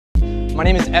My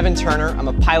name is Evan Turner. I'm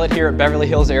a pilot here at Beverly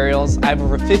Hills Aerials. I have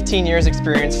over 15 years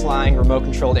experience flying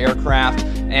remote-controlled aircraft,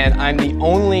 and I'm the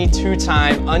only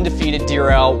two-time undefeated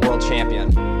DRL world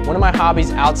champion. One of my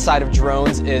hobbies outside of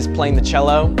drones is playing the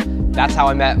cello. That's how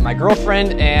I met my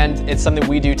girlfriend, and it's something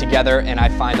we do together, and I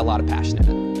find a lot of passion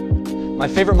in it. My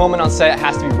favorite moment on set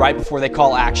has to be right before they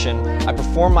call action. I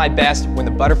perform my best when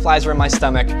the butterflies are in my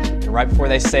stomach, and right before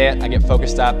they say it, I get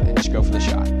focused up and just go for the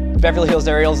shot. Beverly Hills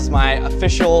Aerials is my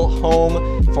official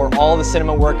home for all the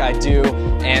cinema work I do,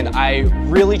 and I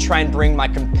really try and bring my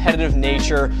competitive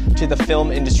nature to the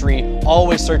film industry,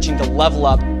 always searching to level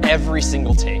up every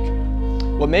single take.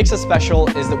 What makes us special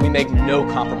is that we make no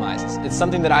compromises. It's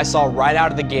something that I saw right out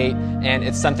of the gate, and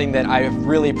it's something that I have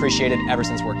really appreciated ever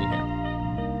since working here.